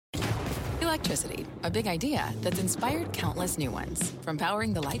Electricity, a big idea that's inspired countless new ones. From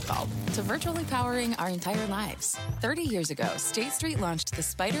powering the light bulb to virtually powering our entire lives. 30 years ago, State Street launched the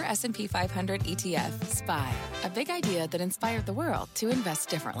SPDR S&P 500 ETF, SPY. A big idea that inspired the world to invest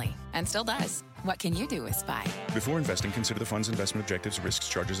differently, and still does. What can you do with SPY? Before investing, consider the fund's investment objectives, risks,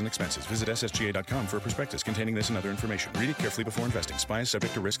 charges, and expenses. Visit ssga.com for a prospectus containing this and other information. Read it carefully before investing. SPY is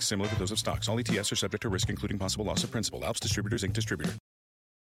subject to risks similar to those of stocks. All ETFs are subject to risk, including possible loss of principal. Alps Distributors, Inc. Distributor.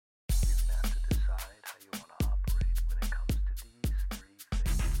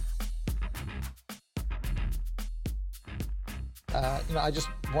 I just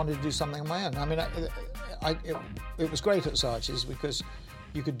wanted to do something on my own. I mean, it was great at Saatchi's because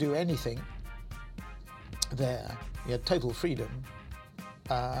you could do anything there. You had total freedom,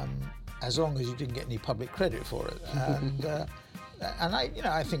 as long as you didn't get any public credit for it. And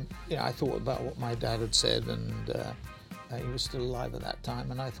I think I thought about what my dad had said, and he was still alive at that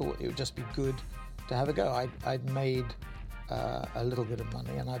time, and I thought it would just be good to have a go. I'd made a little bit of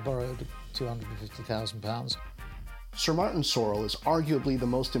money, and I borrowed £250,000. Sir Martin Sorrell is arguably the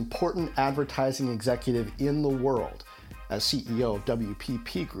most important advertising executive in the world. As CEO of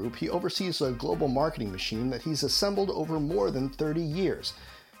WPP Group, he oversees a global marketing machine that he's assembled over more than 30 years.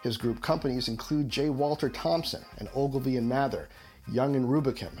 His group companies include J. Walter Thompson and Ogilvy and Mather, Young and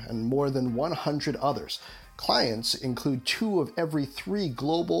Rubicam, and more than 100 others. Clients include 2 of every 3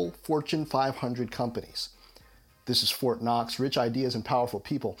 global Fortune 500 companies. This is Fort Knox, Rich Ideas and Powerful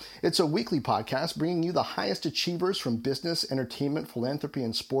People. It's a weekly podcast bringing you the highest achievers from business, entertainment, philanthropy,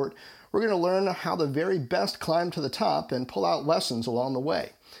 and sport. We're going to learn how the very best climb to the top and pull out lessons along the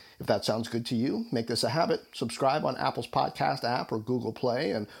way. If that sounds good to you, make this a habit. Subscribe on Apple's podcast app or Google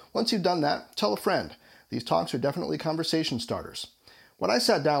Play, and once you've done that, tell a friend. These talks are definitely conversation starters. When I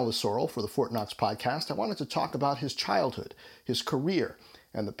sat down with Sorrell for the Fort Knox podcast, I wanted to talk about his childhood, his career,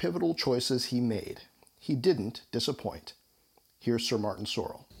 and the pivotal choices he made. He didn't disappoint. Here's Sir Martin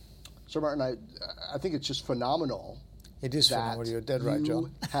Sorrell. Sir Martin, I think it's just phenomenal. It is phenomenal. You're dead right, John.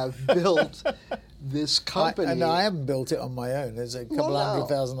 You have built this company. I haven't built it on my own. There's a couple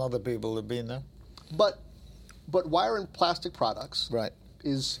 100,000 other people have been there. But Wire and Plastic Products, right,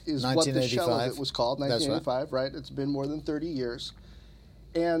 is what the shell of it was called. 1985, right? It's been more than 30 years,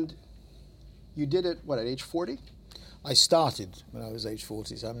 and you did it at age 40? I started when I was age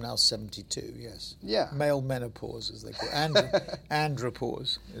 40, so I'm now 72, yes. Yeah. Male menopause, as they call it.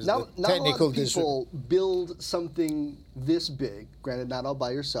 Andropause is the technical not a lot of people build something this big, granted not all by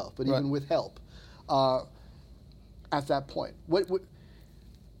yourself, but even with help, at that point. Well,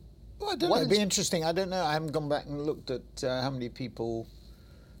 I don't know. It'd be interesting. I don't know. I haven't gone back and looked at how many people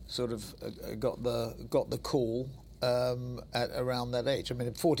sort of got the call at around that age. I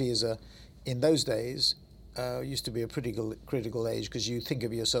mean, 40 is in those days, used to be a pretty critical age because you think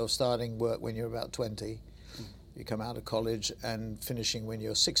of yourself starting work when you're about 20. You come out of college and finishing when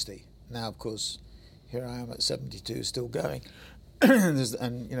you're 60. Now, of course, here I am at 72, still going. And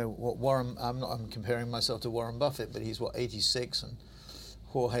what Warren? I'm comparing myself to Warren Buffett, but he's 86, and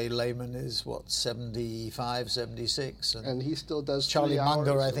Jorge Lehman is 75, 76, and he still does. Charlie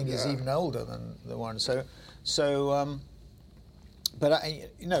Munger, I think, is even older than Warren. But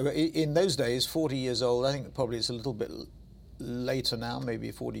in those days, 40 years old, I think probably it's a little bit later now,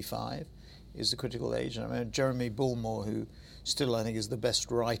 maybe 45 is the critical age. And I mean, Jeremy Bullmore, who still I think is the best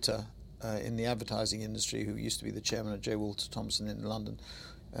writer in the advertising industry, who used to be the chairman of J. Walter Thompson in London,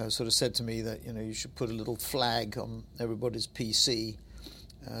 sort of said to me that you should put a little flag on everybody's PC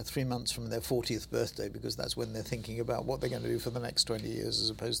 3 months from their 40th birthday, because that's when they're thinking about what they're going to do for the next 20 years as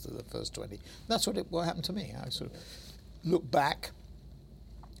opposed to the first 20. That's what happened to me. I sort of look back,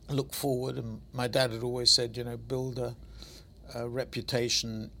 look forward, and my dad had always said, build a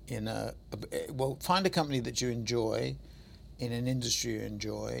reputation in find a company that you enjoy, in an industry you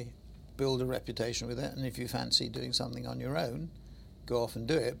enjoy, build a reputation with it, and if you fancy doing something on your own, go off and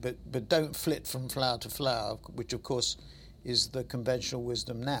do it, but don't flit from flower to flower, which of course is the conventional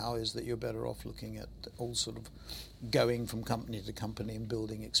wisdom now, is that you're better off looking at all sort of going from company to company and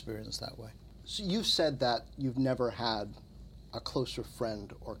building experience that way. So you've said that you've never had a closer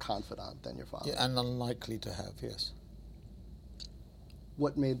friend or confidant than your father. Yeah, and unlikely to have, yes.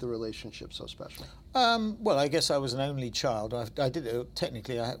 What made the relationship so special? Well, I guess I was an only child. I did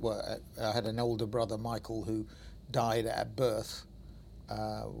technically. I had an older brother, Michael, who died at birth.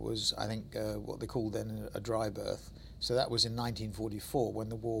 Was I think what they called then a dry birth. So that was in 1944 when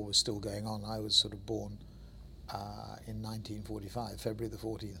the war was still going on. I was sort of born in 1945, February the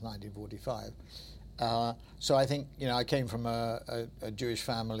 14th, 1945. So I think, I came from a Jewish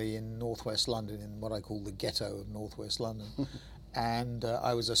family in northwest London, in what I call the ghetto of northwest London. And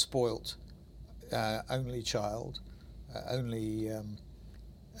I was a spoilt only child, only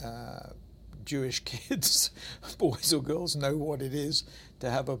Jewish kids, boys or girls, know what it is to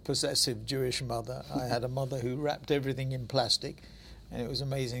have a possessive Jewish mother. I had a mother who wrapped everything in plastic, and it was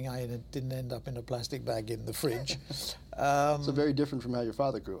amazing I didn't end up in a plastic bag in the fridge. So very different from how your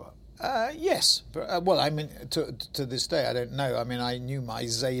father grew up. Yes, but, well, I mean, to this day, I don't know. I mean, I knew my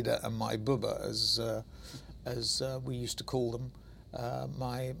Zayda and my Bubba, as we used to call them.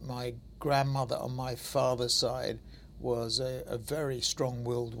 My grandmother on my father's side was a very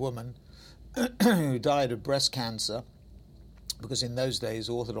strong-willed woman who died of breast cancer, because in those days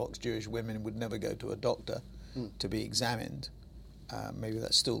Orthodox Jewish women would never go to a doctor to be examined. Maybe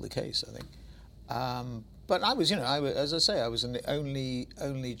that's still the case, I think. But I was, as I say, I was the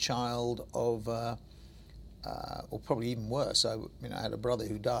only child of, or probably even worse. I had a brother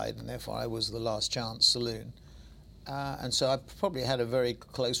who died, and therefore I was the last chance saloon. And so I probably had a very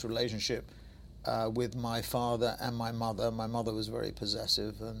close relationship with my father and my mother. My mother was very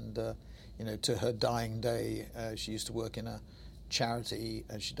possessive, and to her dying day, she used to work in a charity,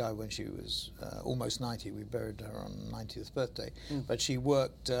 and she died when she was almost 90. We buried her on 90th birthday. But she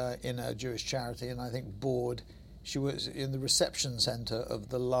worked in a Jewish charity, and I think she was in the reception center of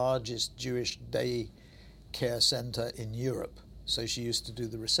the largest Jewish day care center in Europe. So she used to do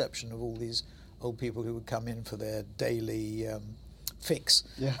the reception of all these old people who would come in for their daily fix.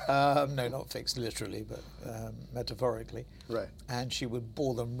 Yeah. No, not fix literally, but metaphorically. Right. And she would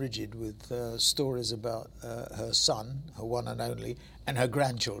bore them rigid with stories about her son, her one and only, and her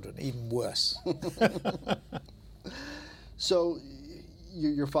grandchildren, even worse. So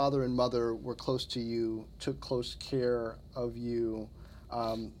your father and mother were close to you, took close care of you,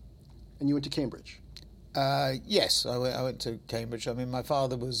 and you went to Cambridge. Yes, I went to Cambridge. I mean, my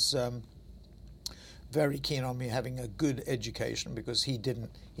father was very keen on me having a good education, because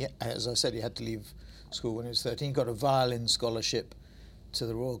as I said, he had to leave school when he was 13. He got a violin scholarship to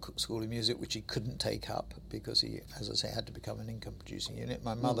the Royal School of Music, which he couldn't take up because he, as I say, had to become an income-producing unit.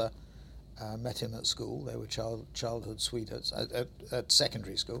 My mother met him at school. They were childhood sweethearts at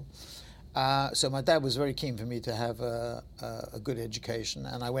secondary school. So my dad was very keen for me to have a good education,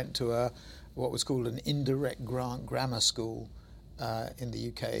 and I went to what was called an indirect grant grammar school in the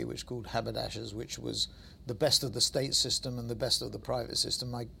UK, which was called Haberdashers, which was the best of the state system and the best of the private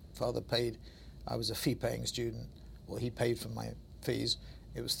system. My father paid. I was a fee-paying student, or he paid for my fees.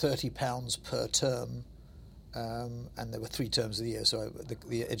 It was £30 per term, and there were 3 terms of the year, so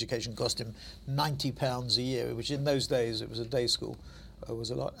the education cost him £90 a year, which in those days, it was a day school,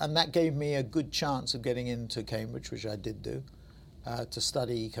 was a lot. And that gave me a good chance of getting into Cambridge, which I did do, to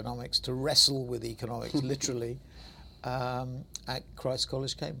study economics, to wrestle with economics, literally, at Christ's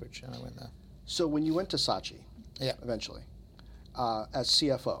College, Cambridge, and I went there. So when you went to Saatchi, eventually, as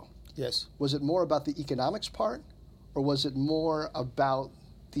CFO, yes, was it more about the economics part, or was it more about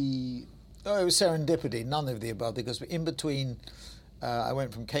the... Oh, it was serendipity, none of the above, because in between, I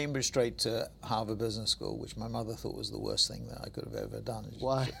went from Cambridge straight to Harvard Business School, which my mother thought was the worst thing that I could have ever done.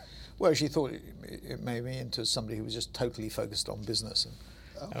 Why? Well, she thought it made me into somebody who was just totally focused on business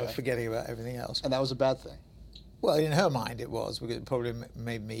and forgetting about everything else. And that was a bad thing? Well, in her mind it was, because it probably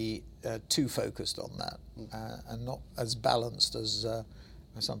made me too focused on that and not as balanced as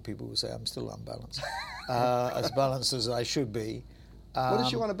some people would say. I'm still unbalanced. As balanced as I should be. What did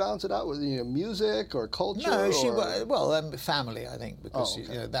she want to balance it out with? Music or culture? No, family, I think, because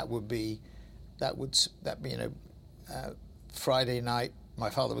that would be Friday night. My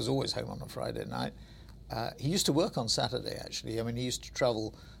father was always home on a Friday night. He used to work on Saturday, actually. I mean, he used to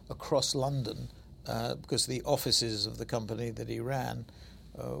travel across London because the offices of the company that he ran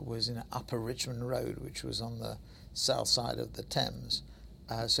was in Upper Richmond Road, which was on the south side of the Thames.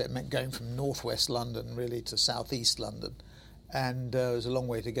 So it meant going from northwest London really to southeast London. And it was a long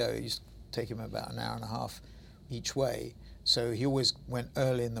way to go. It used to take him about an hour and a half each way. So he always went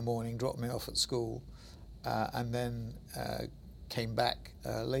early in the morning, dropped me off at school, and then came back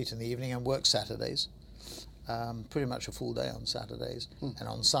late in the evening and worked Saturdays. Pretty much a full day on Saturdays. And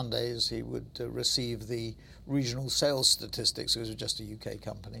on Sundays he would receive the regional sales statistics. It was just a UK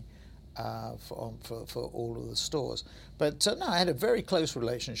company for all of the stores. But no, I had a very close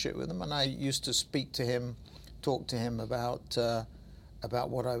relationship with him, and I used to speak to him, talk to him about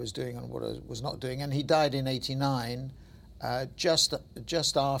what I was doing and what I was not doing. And he died in '89, just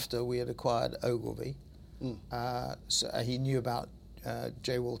after we had acquired Ogilvy. So he knew about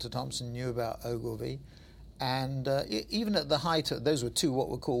J. Walter Thompson, knew about Ogilvy, and even at the height of those were two what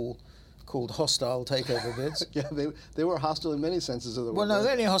were called hostile takeover bids. Yeah, they were hostile in many senses of the word. Well, no,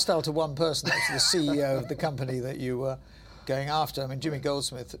 they're only hostile to one person. That's the CEO of the company that you were going after. I mean, Jimmy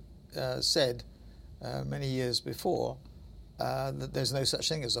Goldsmith said many years before, that there's no such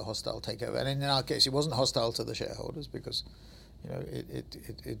thing as a hostile takeover. And in our case, it wasn't hostile to the shareholders because,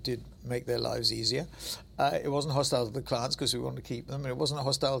 it did make their lives easier. It wasn't hostile to the clients because we wanted to keep them. And it wasn't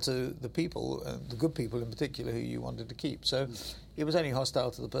hostile to the people, the good people in particular, who you wanted to keep. So it was only hostile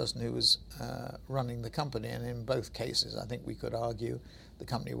to the person who was running the company. And in both cases, I think we could argue the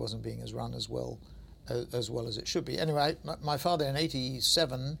company wasn't being run as well as it should be. Anyway, my father in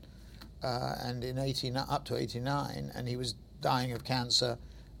 87 and in 89 up to 89, and he was dying of cancer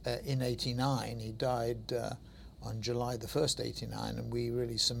in 89. He died on July the 1st, 89, and we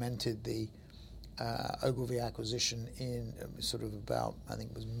really cemented the Ogilvy acquisition in sort of about, I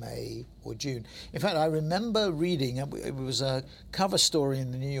think it was May or June. In fact, I remember reading, it was a cover story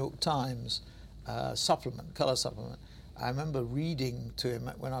in the New York Times supplement, color supplement. I remember reading to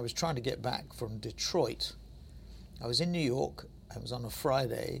him when I was trying to get back from Detroit. I was in New York, it was on a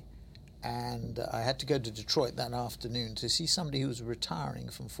Friday, and I had to go to Detroit that afternoon to see somebody who was retiring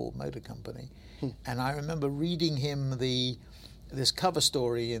from Ford Motor Company. And I remember reading him this cover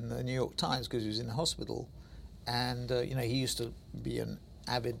story in the New York Times because he was in the hospital. And, he used to be an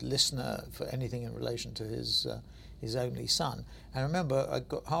avid listener for anything in relation to his only son. And I remember I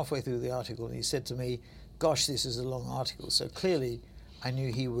got halfway through the article and he said to me, "Gosh, this is a long article." So clearly I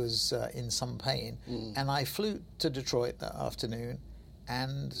knew he was in some pain. And I flew to Detroit that afternoon,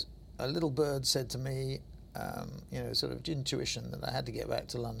 and a little bird said to me, sort of intuition that I had to get back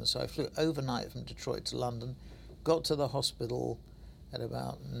to London. So I flew overnight from Detroit to London, got to the hospital at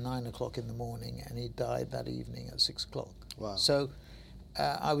about 9 o'clock in the morning, and he died that evening at 6 o'clock. Wow. So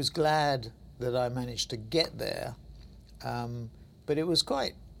I was glad that I managed to get there, but it was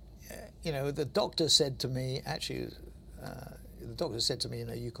quite, the doctor said to me,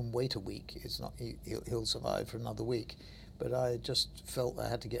 you can wait a week. It's not, he'll survive for another week. But I just felt I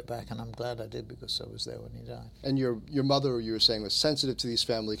had to get back, and I'm glad I did because I was there when he died. And your mother, you were saying, was sensitive to these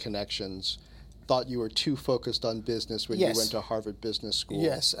family connections, thought you were too focused on business when you went to Harvard Business School.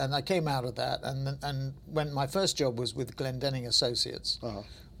 Yes, and I came out of that. And when my first job was with Glendenning Associates,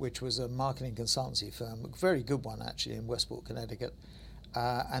 which was a marketing consultancy firm, a very good one actually in Westport, Connecticut.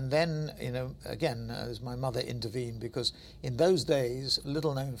 And then, again, as my mother intervened, because in those days,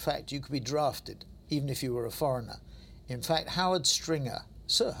 little known fact, you could be drafted even if you were a foreigner. In fact, Sir Howard Stringer,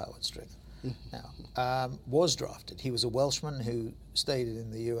 was drafted. He was a Welshman who stayed in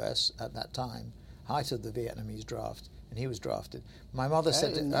the US at that time, height of the Vietnamese draft, and he was drafted. My mother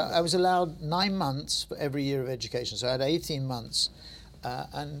said I was allowed 9 months for every year of education, so I had 18 months.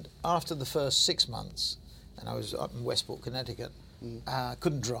 And after the first 6 months, and I was up in Westport, Connecticut, I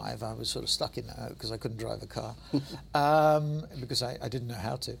couldn't drive. I was sort of stuck in there because I couldn't drive a car because I didn't know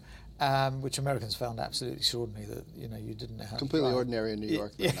how to. Which Americans found absolutely extraordinary that you didn't know how to drive. Completely ordinary in New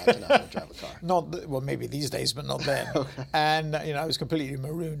York, but not to know how to drive a car. Maybe these days, but not then. Okay. And I was completely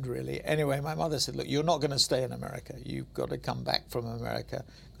marooned, really. Anyway, my mother said, "Look, you're not going to stay in America. You've got to come back from America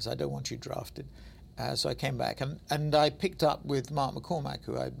because I don't want you drafted." So I came back, and I picked up with Mark McCormack,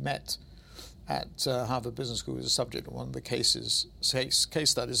 who I'd met at Harvard Business School as a subject of one of the case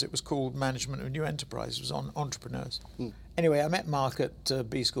studies. It was called Management of New Enterprise. It was on entrepreneurs. Anyway, I met Mark at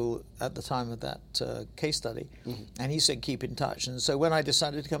B School at the time of that case study, and he said, "Keep in touch." And so when I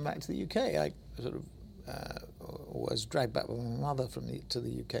decided to come back to the UK, I sort of was dragged back with my mother to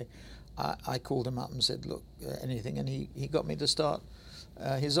the UK. I called him up and said, "Look, anything," and he got me to start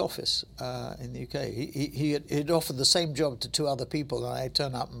his office in the UK. He'd offered the same job to 2 other people, and I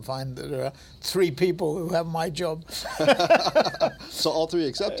turn up and find that there are 3 people who have my job. So all 3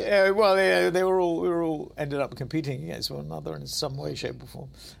 accepted? We were all ended up competing against one another in some way, shape, or form.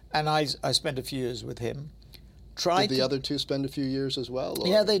 And I spent a few years with him. Did the other 2 spend a few years as well? Or?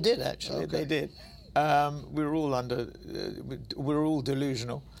 Yeah, they did actually. Okay. They did. We were all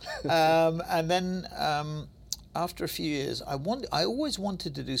delusional, and then. After a few years, I always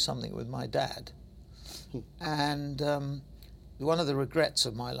wanted to do something with my dad. And one of the regrets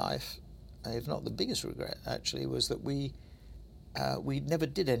of my life, if not the biggest regret actually, was that we never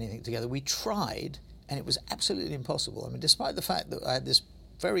did anything together. We tried, and it was absolutely impossible. I mean, despite the fact that I had this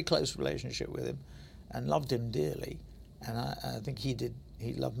very close relationship with him and loved him dearly, and I think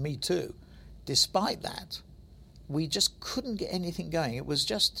he loved me too. Despite that, we just couldn't get anything going. It was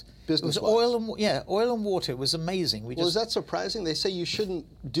just oil and water. It was amazing. Is that surprising? They say you shouldn't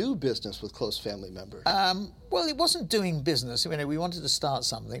do business with close family members. Well, it wasn't doing business. We wanted to start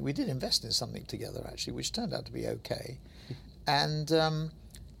something. We did invest in something together, actually, which turned out to be okay. And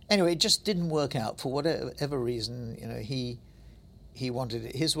anyway, it just didn't work out for whatever reason. He wanted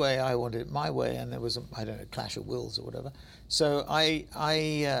it his way, I wanted it my way, and there was a clash of wills or whatever. So I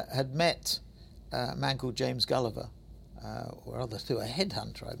had met a man called James Gulliver, or rather through a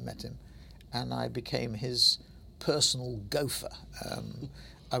headhunter I met him, and I became his personal gopher.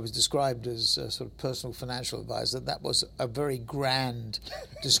 I was described as a sort of personal financial advisor. That was a very grand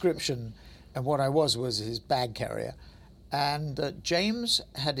description, and what I was his bag carrier. And James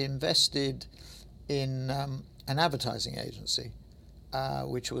had invested in an advertising agency,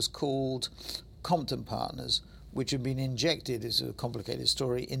 which was called Compton Partners, which had been injected, is a complicated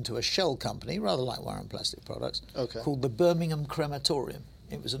story, into a shell company, rather like Warren Plastic Products, called the Birmingham Crematorium.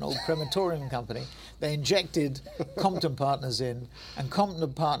 It was an old crematorium company. They injected Compton Partners in, and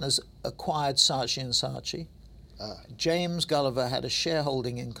Compton Partners acquired Saatchi & Saatchi. James Gulliver had a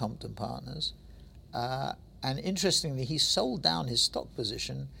shareholding in Compton Partners. And interestingly, he sold down his stock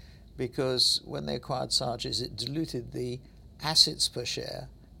position because when they acquired Saatchi's, it diluted the assets per share.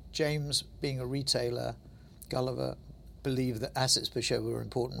 James, being a retailer, Gulliver believed that assets per share were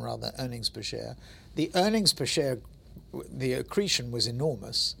important rather than earnings per share. The earnings per share, the accretion was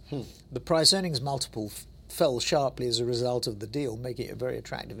enormous. The price-earnings multiple fell sharply as a result of the deal, making it a very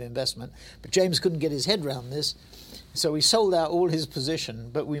attractive investment. But James couldn't get his head around this, so he sold out all his position,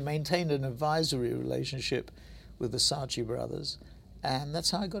 but we maintained an advisory relationship with the Saatchi brothers, and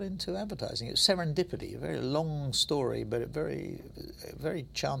that's how I got into advertising. It was serendipity, a very long story, but very, very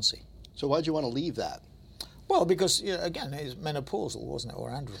chancy. So why'd you want to leave that? Well, because, again, it was menopausal, wasn't it, or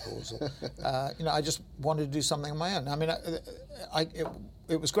andropausal. I just wanted to do something on my own. I mean,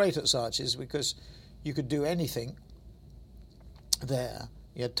 it was great at Saatchi's because you could do anything there.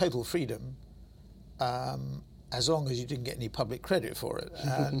 You had total freedom, as long as you didn't get any public credit for it.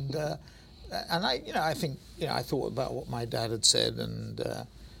 And I think I thought about what my dad had said, and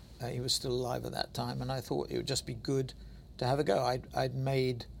he was still alive at that time, and I thought it would just be good to have a go. I'd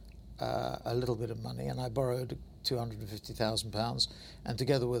made a little bit of money, and I borrowed £250,000, and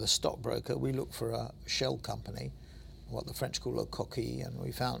together with a stockbroker, we looked for a shell company, what the French call a coquille, and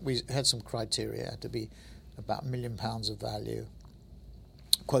we had some criteria. It had to be about £1 million of value,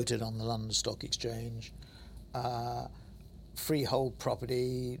 quoted on the London Stock Exchange, freehold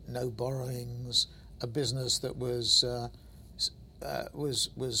property, no borrowings, a business that was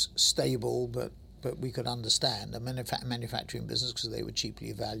stable, but we could understand, a manufacturing business because they were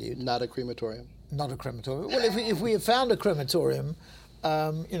cheaply valued. Not a crematorium? Not a crematorium. Well, if we had found a crematorium,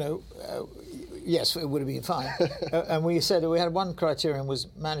 yes, it would have been fine. And we said we had one criterion was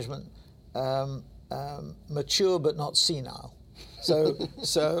management, mature but not senile. So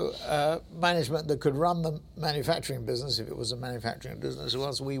management that could run the manufacturing business, if it was a manufacturing business,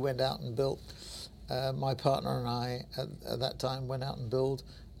 was we went out and built, my partner and I at that time went out and built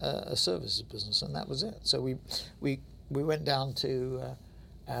a services business, and that was it. So we went down to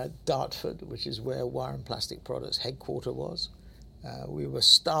Dartford, which is where Warren Plastic Products headquarters was. We were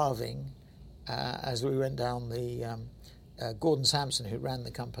starving as we went down the Gordon Sampson, who ran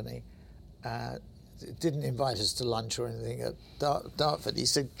the company, didn't invite us to lunch or anything at Dartford. He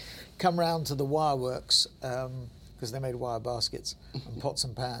said, come round to the wire works, because they made wire baskets and pots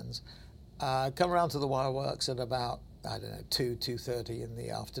and pans. Come round to the wire works at about, 2:30 in the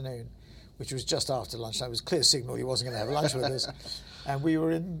afternoon, which was just after lunch. That was clear signal he wasn't going to have lunch with us. And we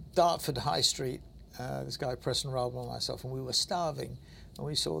were in Dartford High Street, this guy Preston Ralph and myself, and we were starving, and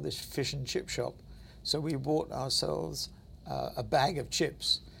we saw this fish and chip shop. So we bought ourselves a bag of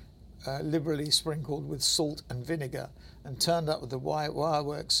chips, liberally sprinkled with salt and vinegar, and turned up with the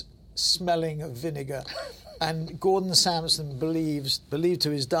wireworks smelling of vinegar. And Gordon Sampson believed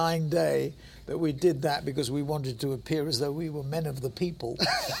to his dying day that we did that because we wanted to appear as though we were men of the people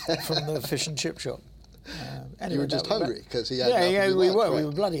from the fish and chip shop. Anyway, you were just hungry because he had we were. Right? We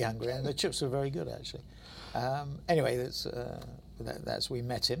were bloody hungry, and the chips were very good actually. Anyway, that's we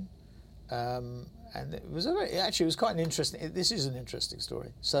met him, and it was it was quite an interesting. This is an interesting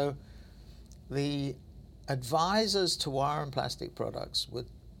story. So, the advisors to Warren Plastic Products were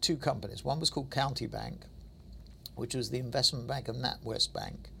two companies. One was called County Bank, which was the investment bank of NatWest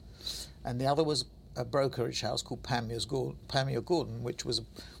Bank, and the other was a brokerage house called Panmure Gordon, which was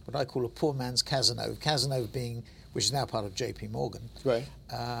what I call a poor man's Cazenove. Cazenove being, which is now part of J.P. Morgan, right?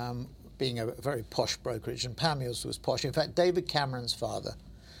 Being a very posh brokerage, and Panmure's was posh. In fact, David Cameron's father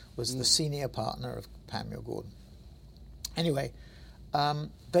was the senior partner of Panmure Gordon. Anyway,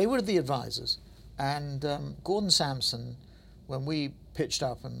 they were the advisors, and Gordon Sampson, when we pitched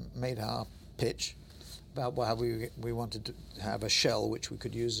up and made our pitch about how we wanted to have a shell which we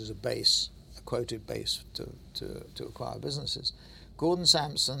could use as a base, a quoted base to acquire businesses, Gordon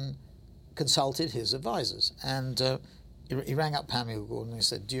Sampson consulted his advisors, and he rang up Panmure Gordon and he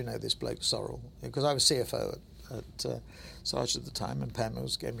said, do you know this bloke Sorrell? Because I was CFO at Sarge at the time, and Pam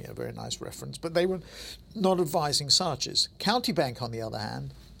Mills gave me a very nice reference. But they were not advising Sarches. County Bank, on the other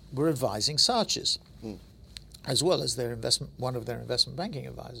hand, were advising Sarches, as well as one of their investment banking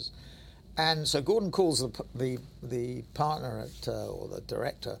advisors. And so Gordon calls the partner or the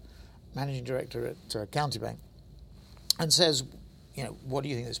director, managing director at County Bank, and says, what do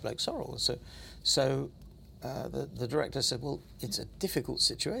you think of this bloke Sorrell? So the director said, well, it's a difficult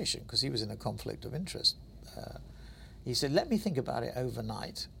situation, because he was in a conflict of interest. He said, let me think about it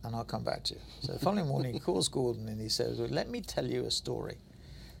overnight and I'll come back to you. So the following morning he calls Gordon and he says, well, let me tell you a story.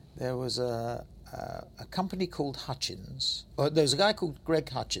 There was a company called Hutchins, or there was a guy called Greg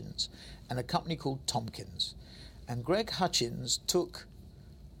Hutchins and a company called Tompkins. And Greg Hutchins took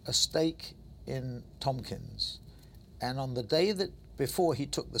a stake in Tompkins, and on the day that before he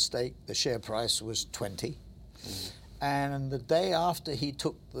took the stake, the share price was 20. And the day after he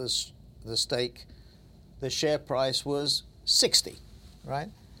took the stake, the share price was 60, right?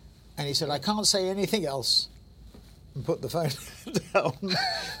 And he said, I can't say anything else, and put the phone down.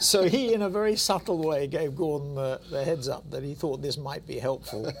 So he, in a very subtle way, gave Gordon the heads up that he thought this might be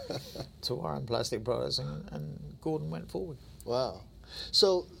helpful to Warren Plastic Products, and Gordon went forward. Wow.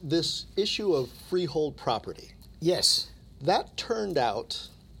 So this issue of freehold property. Yes. That turned out...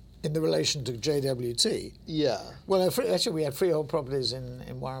 In the relation to JWT? Yeah. Well, actually, we had freehold properties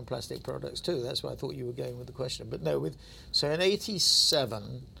in Warren Plastic Products too. That's why I thought you were going with the question. But no, so in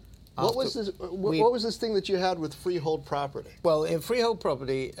 '87... What was this thing that you had with freehold property? Well, in freehold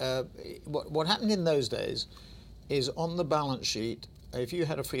property, what happened in those days is on the balance sheet, if you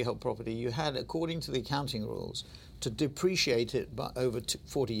had a freehold property, you had, according to the accounting rules, to depreciate it by over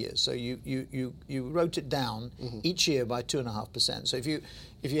 40 years. So you wrote it down each year by 2.5%. So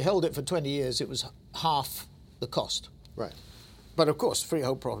if you held it for 20 years, it was half the cost. Right. But of course,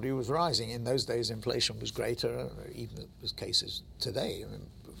 freehold property was rising. In those days, inflation was greater, even as cases today. I mean,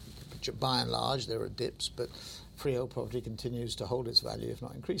 by and large, there are dips, but freehold property continues to hold its value, if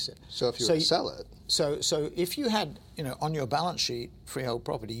not increase it. So if you were to sell it... So if you had, on your balance sheet, freehold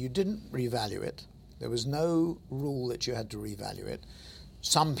property, you didn't revalue it. There was no rule that you had to revalue it.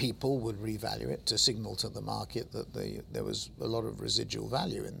 Some people would revalue it to signal to the market that there was a lot of residual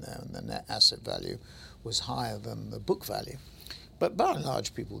value in there, and the net asset value was higher than the book value. But by and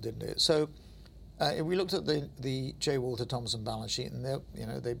large, people didn't do it. So we looked at the J. Walter Thompson balance sheet, and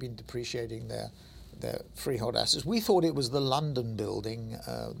they've been depreciating their freehold assets. We thought it was the London building,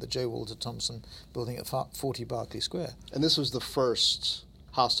 the J. Walter Thompson building at 40 Berkeley Square. And this was the first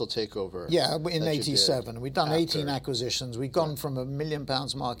hostile takeover. Yeah, in '87. We'd done 18 acquisitions. We'd gone from £1 million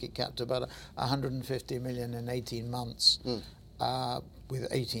market cap to about 150 million in 18 months with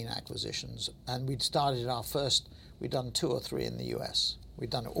 18 acquisitions. And we'd done 2 or 3 in the US.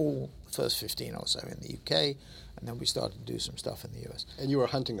 We'd done all the first 15 or so in the UK, and then we started to do some stuff in the US. And you were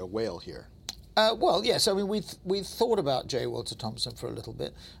hunting a whale here. Well, yes. I mean, we thought about J. Walter Thompson for a little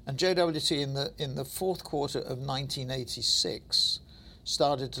bit, and JWT in the fourth quarter of 1986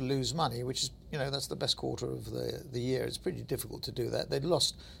 started to lose money, which is, that's the best quarter of the year. It's pretty difficult to do that. They'd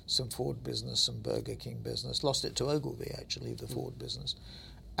lost some Ford business, some Burger King business, lost it to Ogilvy, actually, the Ford business.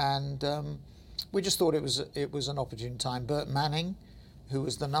 And we just thought it was an opportune time. Bert Manning, who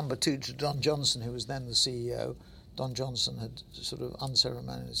was the number 2 to Don Johnson, who was then the CEO, Don Johnson had sort of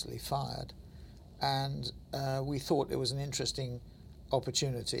unceremoniously fired. And we thought it was an interesting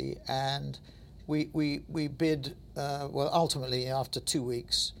opportunity, and we bid, ultimately after 2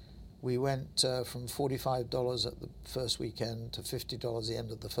 weeks, we went from $45 at the first weekend to $50 the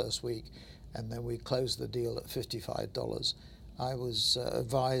end of the first week, and then we closed the deal at $55. I was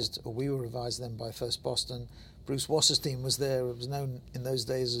we were advised then by First Boston. Bruce Wasserstein was there. It was known in those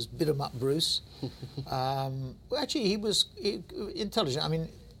days as Bid 'em Up Bruce. Actually, he was intelligent. I mean,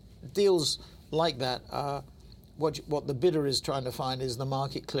 deals like that are what the bidder is trying to find is the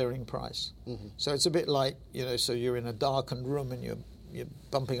market clearing price. So it's a bit like, so you're in a darkened room and you're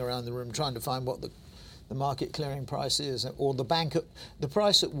bumping around the room trying to find what the market clearing price is, or the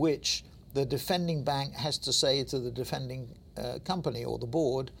price at which the defending bank has to say to the defending company or the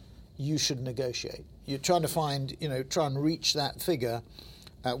board, you should negotiate. You're trying to find, try and reach that figure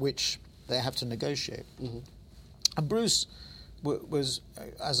at which they have to negotiate. And Bruce was,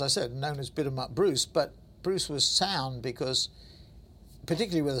 as I said, known as Bid 'em Up Bruce, but Bruce was sound because,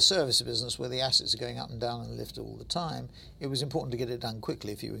 particularly with a service business where the assets are going up and down and lift all the time, it was important to get it done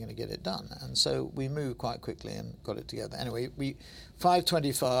quickly if you were going to get it done. And so we moved quite quickly and got it together. Anyway,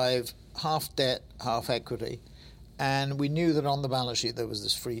 525, half debt, half equity, And we knew that on the balance sheet there was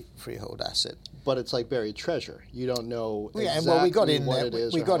this freehold asset. But it's like buried treasure. You don't know exactly well, we got in what there. it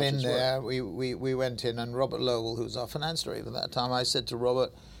is. We or got how much in it's there. worth. We went in, and Robert Lowell, who was our finance director at that time, I said to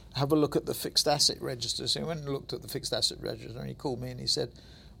Robert, have a look at the fixed asset register. So he went and looked at the fixed asset register, and he called me and he said,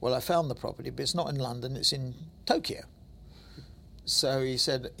 well, I found the property, but it's not in London, it's in Tokyo. So he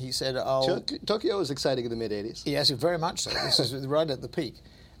said, Tokyo was exciting in the mid-'80s. Yes, very much so. This is right at the peak.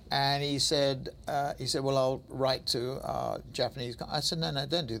 And he said, well, I'll write to our Japanese guy. I said, no,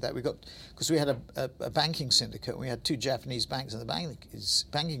 don't do that. Because we had a banking syndicate. We had 2 Japanese banks in the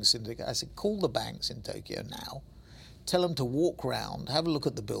banking syndicate. I said, call the banks in Tokyo now. Tell them to walk round, have a look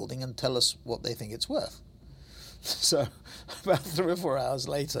at the building, and tell us what they think it's worth. So about 3 or 4 hours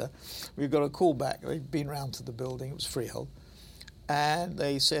later, we got a call back. They'd been round to the building. It was freehold. And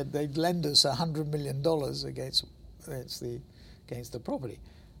they said they'd lend us $100 million against the property.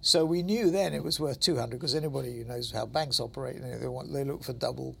 So we knew then it was worth 200, because anybody who knows how banks operate, they look for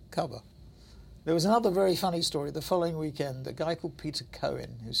double cover. There was another very funny story. The following weekend, a guy called Peter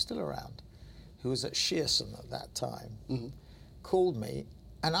Cohen, who's still around, who was at Shearson at that time, called me.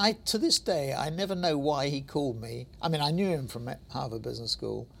 And to this day, I never know why he called me. I mean, I knew him from Harvard Business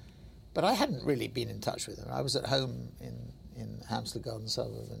School, but I hadn't really been in touch with him. I was at home in Hampstead Garden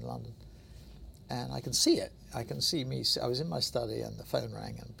Suburb in London. And I can see it. I can see me. I was in my study and the phone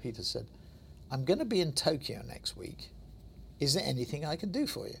rang and Peter said, I'm going to be in Tokyo next week. Is there anything I can do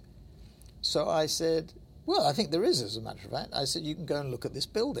for you? So I said, well, I think there is, as a matter of fact. I said, you can go and look at this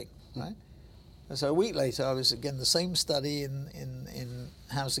building, right? And so a week later, I was again the same study in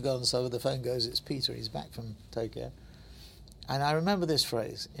Hampstead Garden Suburb. The phone goes, it's Peter. He's back from Tokyo. And I remember this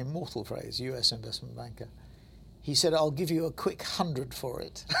phrase, immortal phrase, US investment banker. He said, I'll give you a quick 100 for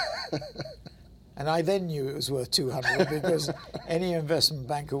it. And I then knew it was worth 200 because any investment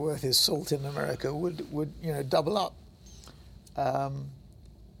banker worth his salt in America would double up.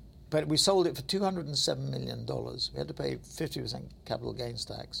 But we sold it for $207 million. We had to pay 50% capital gains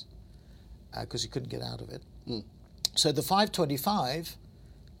tax because you couldn't get out of it. So the 525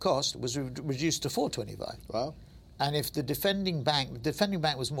 cost was reduced to 425. Wow. And if the defending bank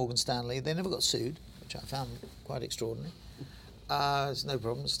was Morgan Stanley, they never got sued, which I found quite extraordinary. It's no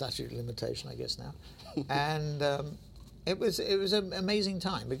problem, statute of limitation, I guess now. And it was an amazing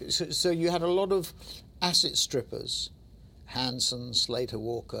time. So you had a lot of asset strippers, Hanson, Slater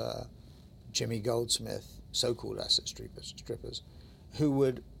Walker, Jimmy Goldsmith, so-called asset strippers, who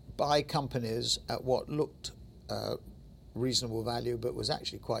would buy companies at what looked reasonable value but was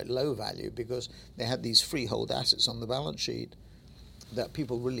actually quite low value because they had these freehold assets on the balance sheet that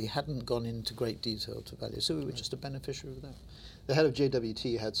people really hadn't gone into great detail to value. So we were just a beneficiary of that. The head of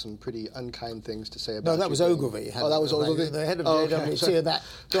JWT had some pretty unkind things to say about. No, that was Ogilvy. That was Ogilvy. The head of JWT. That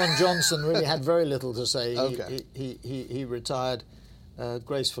Don Johnson really had very little to say. Okay. He retired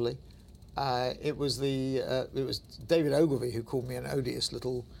gracefully. It was David Ogilvy who called me an odious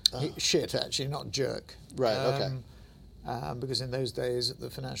little shit, actually, not jerk. Right. Okay. Because in those days the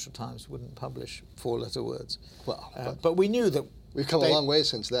Financial Times wouldn't publish 4-letter words. Well, but we knew that we've come a long way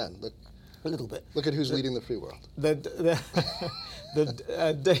since then. A little bit. Look at who's leading the free world.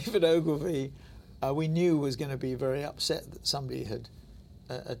 David Ogilvy, we knew was going to be very upset that somebody had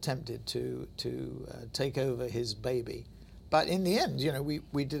attempted to take over his baby. But in the end,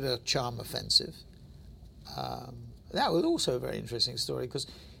 we did a charm offensive. That was also a very interesting story because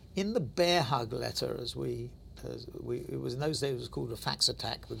in the bear hug letter, it was in those days it was called a fax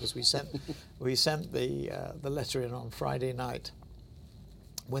attack because we sent the letter in on Friday night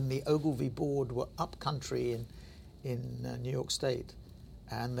when the Ogilvy board were up country in New York State,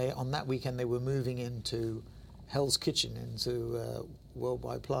 and on that weekend they were moving into Hell's Kitchen, into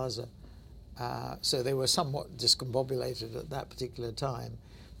Worldwide Plaza. So they were somewhat discombobulated at that particular time,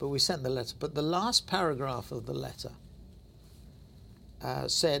 but we sent the letter. But the last paragraph of the letter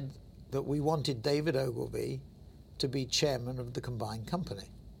said that we wanted David Ogilvy to be chairman of the combined company.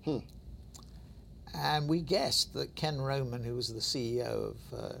 And we guessed that Ken Roman, who was the CEO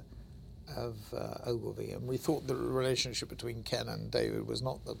of Ogilvy, and we thought the relationship between Ken and David was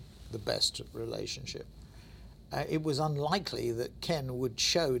not the best relationship. It was unlikely that Ken would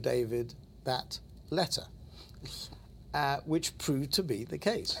show David that letter, which proved to be the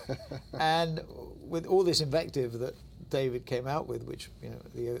case. And with all this invective that David came out with, which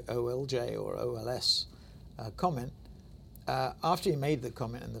the OLJ or OLS comment, after he made the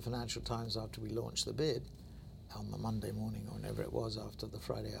comment in the Financial Times after we launched the bid on the Monday morning or whenever it was after the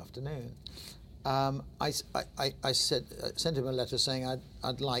Friday afternoon, I sent him a letter saying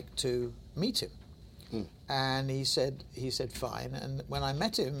I'd like to meet him. And he said fine. And when I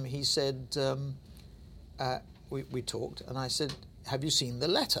met him, he said, we talked, and I said, "Have you seen the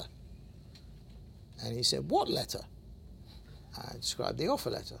letter?" And he said, "What letter?" I described the offer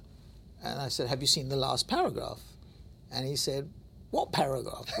letter. And I said, "Have you seen the last paragraph?" And he said, "What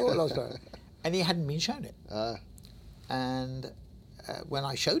paragraph?" "What last paragraph?" And he hadn't been shown it. And when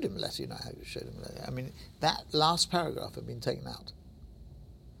I showed him the letter, I showed him the letter, I mean, that last paragraph had been taken out.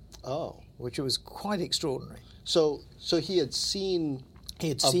 Oh. Which was quite extraordinary. So he had seen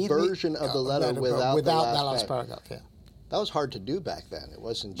a version of the letter without the last paragraph, yeah. That was hard to do back then. It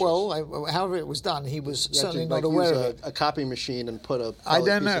wasn't just... Well, however it was done, he was certainly not aware of it. A copy machine and put a I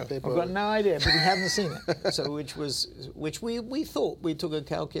don't know. Piece of paper I've got no idea, but he hadn't seen it. So which we thought, we took a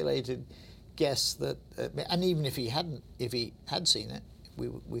calculated guess that, and even if he had seen it,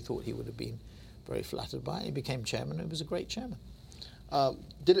 we thought he would have been very flattered by it. He became chairman. He was a great chairman.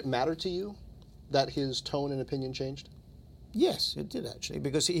 Did it matter to you that his tone and opinion changed? Yes, it did actually,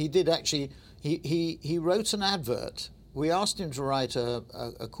 because he did actually. He wrote an advert. We asked him to write a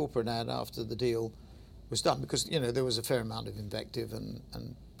corporate ad after the deal was done, because there was a fair amount of invective and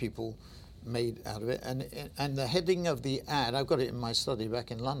people made out of it. And the heading of the ad, I've got it in my study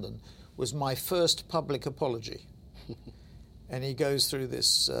back in London, was "My First Public Apology." And he goes through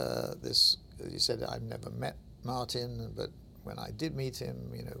this. He said, "I've never met Martin, but when I did meet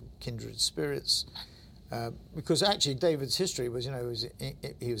him, kindred spirits." Because actually, David's history was,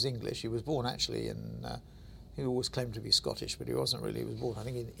 he was English. He was born actually in. He always claimed to be Scottish, but he wasn't really. He was born, I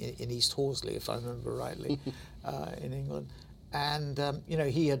think, in East Horsley, if I remember rightly, in England. And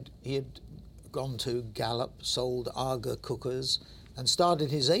he had gone to Gallup, sold Aga cookers, and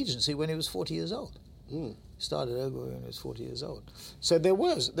started his agency when he was 40 years old. Started Ogilvy when he was 40 years old. So there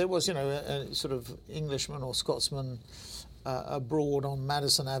was a sort of Englishman or Scotsman abroad on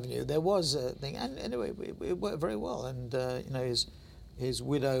Madison Avenue. There was a thing, and anyway, it worked very well. And his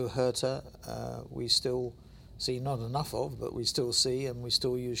widow Herta, we still see not enough of, but we still see, and we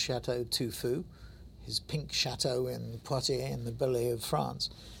still use Chateau Tufu, his pink chateau in Poitiers in the Belay of France.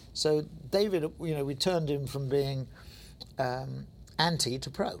 So David, we turned him from being anti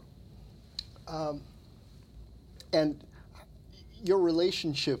to pro. And your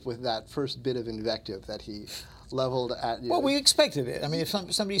relationship with that first bit of invective that he leveled at you. Well, we expected it. I mean, if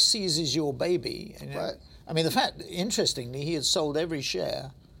somebody seizes your baby, right. I mean, interestingly, he had sold every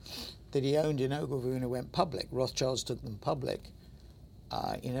share that he owned in Ogilvy when it went public. Rothschilds took them public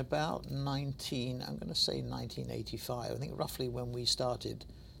in about 1985. I think roughly when we started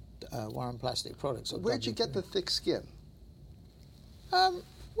Warren Plastic Products. Where'd you get the thick skin? Well,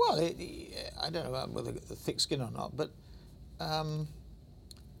 I don't know whether the thick skin or not, but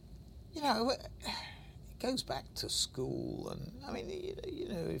it goes back to school, and I mean,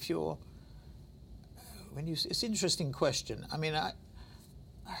 if you're it's an interesting question. I mean,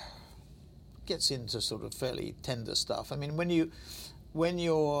 gets into sort of fairly tender stuff. I mean, when you're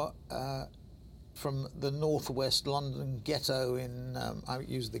from the northwest London ghetto I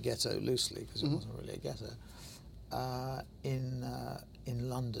use the ghetto loosely because it wasn't really a ghetto in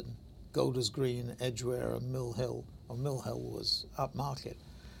London, Golders Green, Edgware, and Mill Hill, or Mill Hill was upmarket.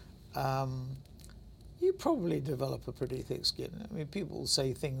 You probably develop a pretty thick skin. I mean, people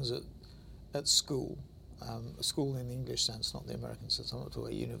say things at school. School in the English sense, not the American sense. I'm not talking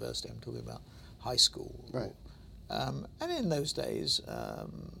about university, I'm talking about high school. Right. And in those days,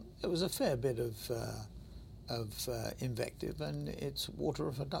 there was a fair bit of invective, and it's water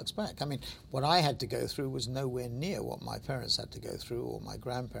off a duck's back. I mean, what I had to go through was nowhere near what my parents had to go through or my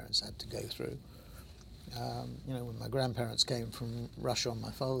grandparents had to go through. When my grandparents came from Russia on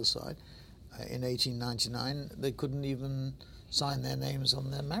my father's side in 1899, they couldn't even sign their names on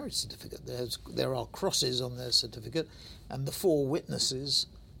their marriage certificate. There are crosses on their certificate, and the 4 witnesses,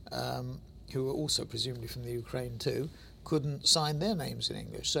 who were also presumably from the Ukraine too, couldn't sign their names in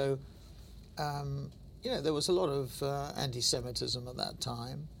English. So, there was a lot of anti-Semitism at that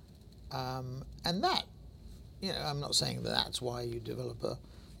time, and that, I'm not saying that that's why you develop a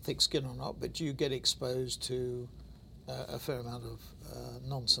thick skin or not, but you get exposed to a fair amount of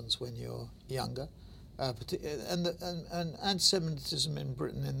nonsense when you're younger. And anti-Semitism in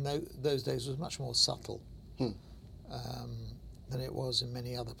Britain in those days was much more subtle than it was in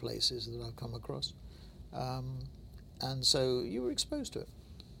many other places that I've come across. And so you were exposed to it.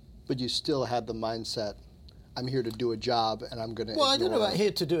 But you still had the mindset, I'm here to do a job and I'm going to... Well, I don't know about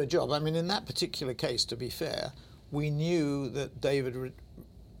here to do a job. I mean, in that particular case, to be fair, we knew that David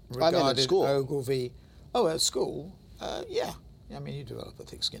regarded Ogilvy... Oh, at school? Yeah. I mean, you develop a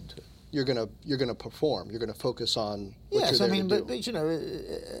thick skin to it. You're gonna perform. You're gonna focus on what yes, you're I there mean, to do. but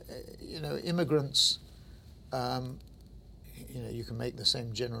immigrants. You can make the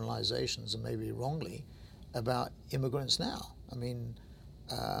same generalizations and maybe wrongly about immigrants now. I mean,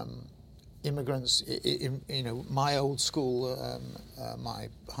 immigrants, my old school, my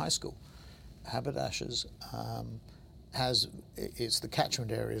high school, Haberdashers, it's the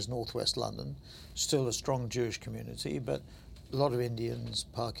catchment area is northwest London, still a strong Jewish community, but a lot of Indians,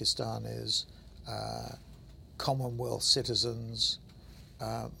 Pakistanis, Commonwealth citizens,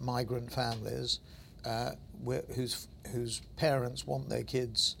 migrant families, whose parents want their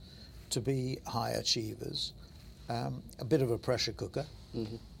kids to be high achievers. A bit of a pressure cooker,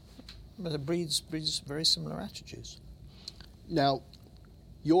 but it breeds very similar attitudes. Now,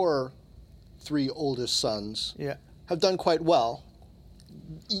 your three oldest sons Yeah. have done quite well,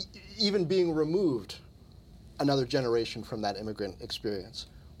 even being removed another generation from that immigrant experience.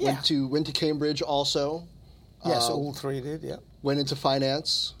 Yeah. Went to Cambridge also. Yes, all three did, yeah. Went into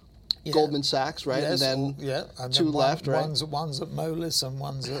finance, Yeah. Goldman Sachs, right? Yes, and then and two then left, right? One's at Moelis and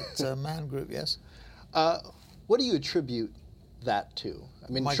one's at Man Group, yes. What do you attribute that to?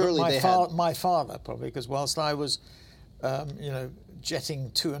 I mean, My father, probably, because whilst I was, jetting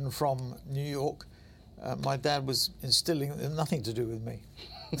to and from New York, my dad was instilling nothing to do with me.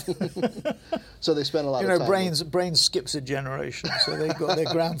 So they spent a lot of time. Brains skips a generation, so they've got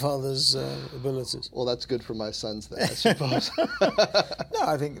their grandfather's abilities. Well, that's good for my sons then, I suppose. No,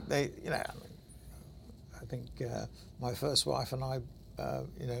 I think my first wife and I,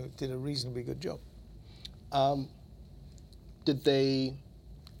 did a reasonably good job. Did they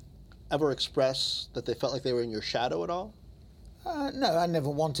ever express that they felt like they were in your shadow at all? No, I never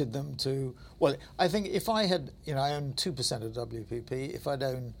wanted them to. Well, I think if I had, I own 2% of WPP. If I'd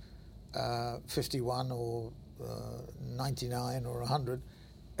own 51 or 99 or 100,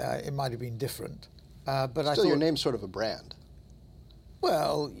 it might have been different. But Still, I thought, your name's sort of a brand.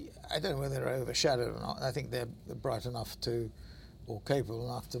 Well, I don't know whether they're overshadowed or not. I think they're bright enough or capable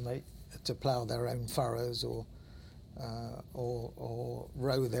enough to plough their own furrows or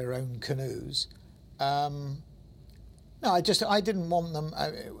row their own canoes. No, I didn't want them.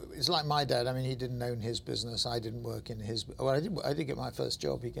 It's like my dad. I mean, he didn't own his business. I didn't work in his. Well, I did get my first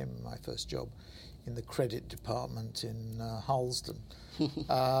job. He gave me my first job in the credit department in Harlesden,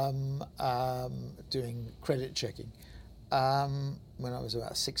 doing credit checking when I was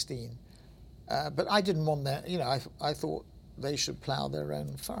about 16. But I didn't want that. I thought they should plough their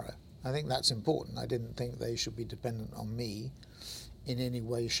own furrow. I think that's important. I didn't think they should be dependent on me in any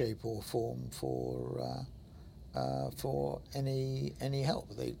way, shape, or form for any help.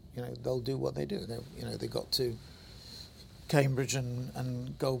 They'll do what they do. They got to Cambridge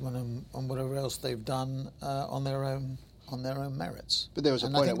and Goldman and whatever else they've done on their own merits. But there was a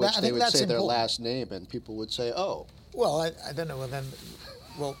point at which they would say their last name, and people would say, "Oh." Well, I don't know. Well, then,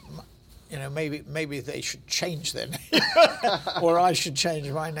 maybe they should change their name, or I should change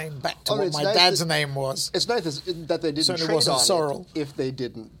my name back to what my dad's name was. It's nice that they didn't trade on Sorrell if they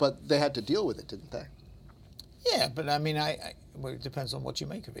didn't, but they had to deal with it, didn't they? Yeah, but I mean, well, it depends on what you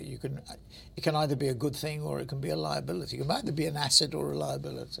make of it. It can either be a good thing or it can be a liability. It can either be an asset or a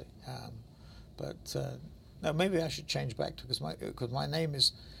liability. No, maybe I should change back to because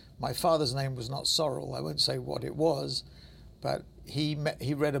my father's name was not Sorrell. I won't say what it was, but he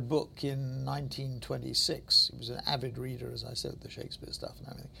read a book in 1926. He was an avid reader, as I said, of the Shakespeare stuff and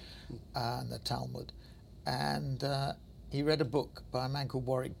everything, and the Talmud, and. He read a book by a man called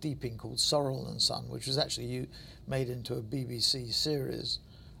Warwick Deeping called Sorrell and Son, which was actually made into a BBC series.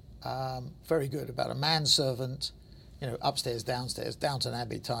 Very good, about a manservant, upstairs, downstairs, Downton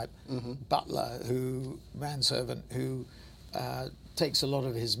Abbey type butler, manservant who takes a lot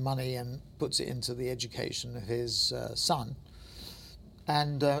of his money and puts it into the education of his son.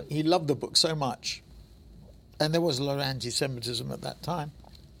 And he loved the book so much, and there was a lot of anti-Semitism at that time,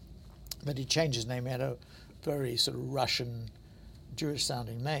 that he changed his name. He had a very sort of Russian,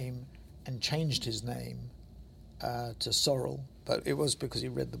 Jewish-sounding name, and changed his name to Sorrell. But it was because he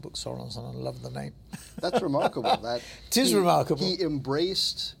read the book Sorrell and Son and loved the name. That's remarkable. It is remarkable. He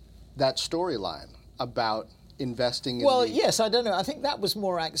embraced that storyline about investing in yes, I don't know. I think that was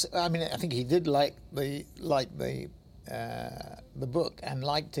more... I think he did like the book and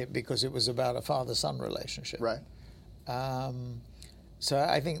liked it because it was about a father-son relationship. Right. So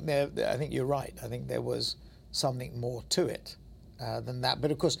I think you're right. I think there was something more to it than that.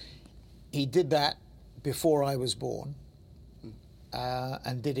 But of course, he did that before I was born,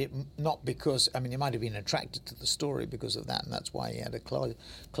 and did it not because he might have been attracted to the story because of that, and that's why he had a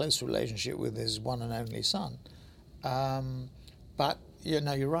close relationship with his one and only son. But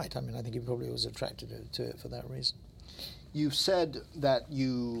you're right. I think he probably was attracted to it for that reason. You said that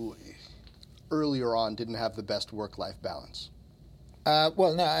you earlier on didn't have the best work-life balance.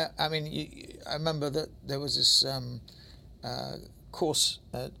 No, I remember that there was this course.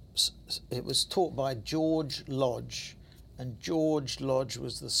 It was taught by George Lodge, and George Lodge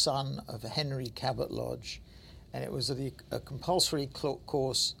was the son of Henry Cabot Lodge, and it was a compulsory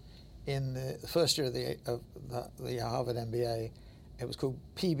course in the first year of the Harvard MBA. It was called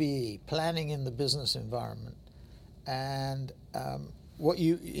PBE, Planning in the Business Environment, and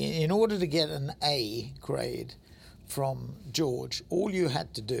in order to get an A grade from George, all you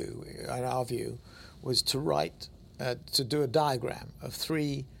had to do, in our view, was to do a diagram of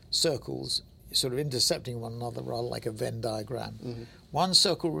 3 circles sort of intercepting one another, rather like a Venn diagram. Mm-hmm. One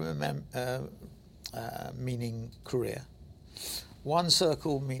circle meaning career, one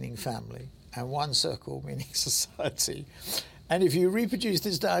circle meaning family, and one circle meaning society. And if you reproduce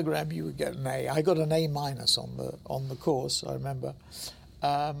this diagram, you would get an A. I got an A- on the course, I remember,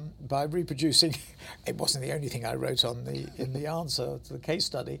 by reproducing. It wasn't the only thing I wrote in the answer to the case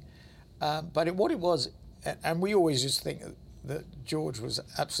study, but what it was, and we always used to think that George was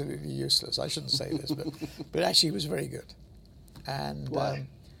absolutely useless. I shouldn't say this, but actually he was very good. And why?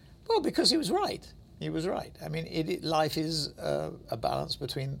 Well, because he was right. He was right. I mean, life is a balance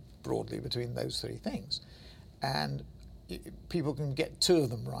broadly between those 3 things, and people can get 2 of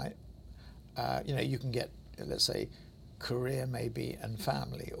them right. You can get, let's say, career maybe and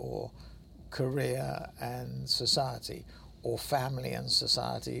family, or career and society, or family and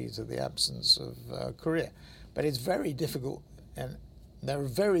society to the absence of career. But it's very difficult, and there are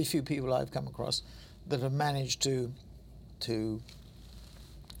very few people I've come across that have managed to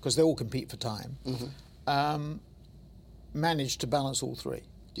because they all compete for time, mm-hmm. Manage to balance all 3. Do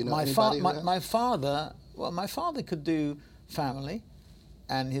you know my father could do family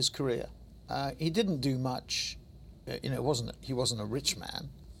and his career. He didn't do much. He wasn't a rich man.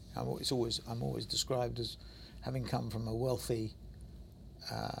 I'm always described as having come from a wealthy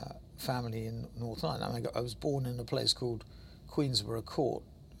family in North London. I was born in a place called Queensborough Court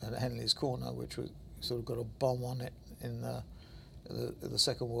at Henley's Corner, which was sort of got a bomb on it in the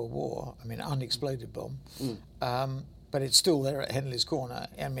Second World War. I mean, unexploded bomb. Mm. But it's still there at Henley's Corner.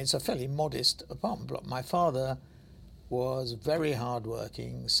 I mean, it's a fairly modest apartment block. My father was very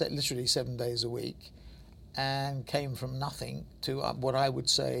hardworking, literally 7 days a week, and came from nothing to what I would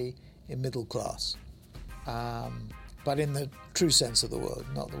say in middle class, but in the true sense of the word,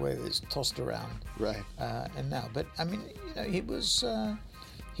 not the way that it's tossed around. Right. And now, but I mean,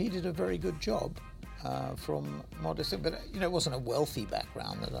 he did a very good job from modest, but it wasn't a wealthy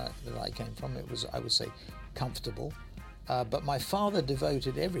background that I came from. It was, I would say, comfortable. But my father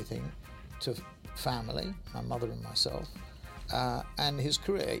devoted everything to family, my mother and myself, and his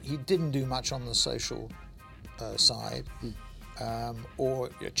career. He didn't do much on the social side or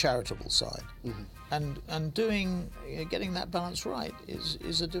charitable side, mm-hmm. and getting that balance right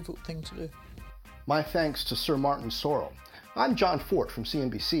is a difficult thing to do. My thanks to Sir Martin Sorrell. I'm John Fort from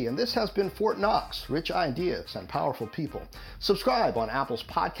CNBC, and this has been Fort Knox, Rich Ideas and Powerful People. Subscribe on Apple's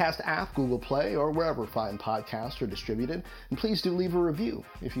podcast app, Google Play, or wherever fine podcasts are distributed. And please do leave a review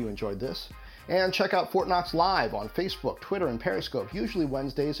if you enjoyed this. And check out Fort Knox Live on Facebook, Twitter, and Periscope, usually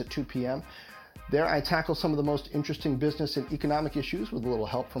Wednesdays at 2 p.m. There I tackle some of the most interesting business and economic issues with a little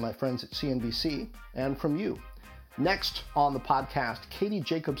help from my friends at CNBC and from you. Next on the podcast, Katie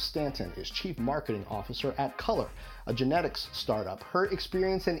Jacobs-Stanton is Chief Marketing Officer at Color, a genetics startup. Her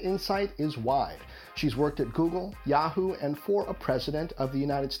experience and insight is wide. She's worked at Google, Yahoo, and for a president of the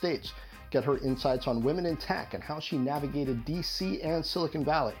United States. Get her insights on women in tech and how she navigated DC and Silicon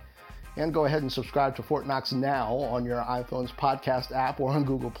Valley. And go ahead and subscribe to Fort Knox now on your iPhone's podcast app or on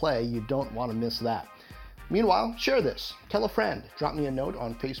Google Play. You don't want to miss that. Meanwhile, share this. Tell a friend. Drop me a note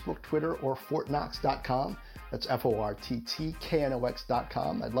on Facebook, Twitter, or fortknox.com. That's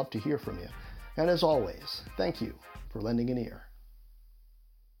FORTTKNOX.com. I'd love to hear from you. And as always, thank you for lending an ear.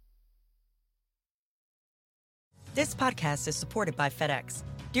 This podcast is supported by FedEx.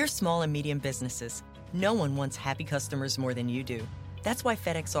 Dear small and medium businesses, no one wants happy customers more than you do. That's why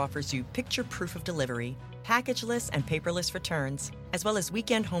FedEx offers you picture proof of delivery, packageless and paperless returns, as well as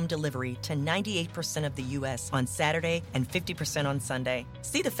weekend home delivery to 98% of the U.S. on Saturday and 50% on Sunday.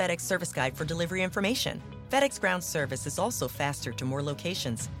 See the FedEx service guide for delivery information. FedEx Ground service is also faster to more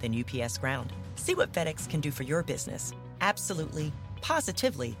locations than UPS Ground. See what FedEx can do for your business. Absolutely,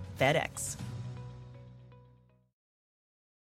 positively FedEx.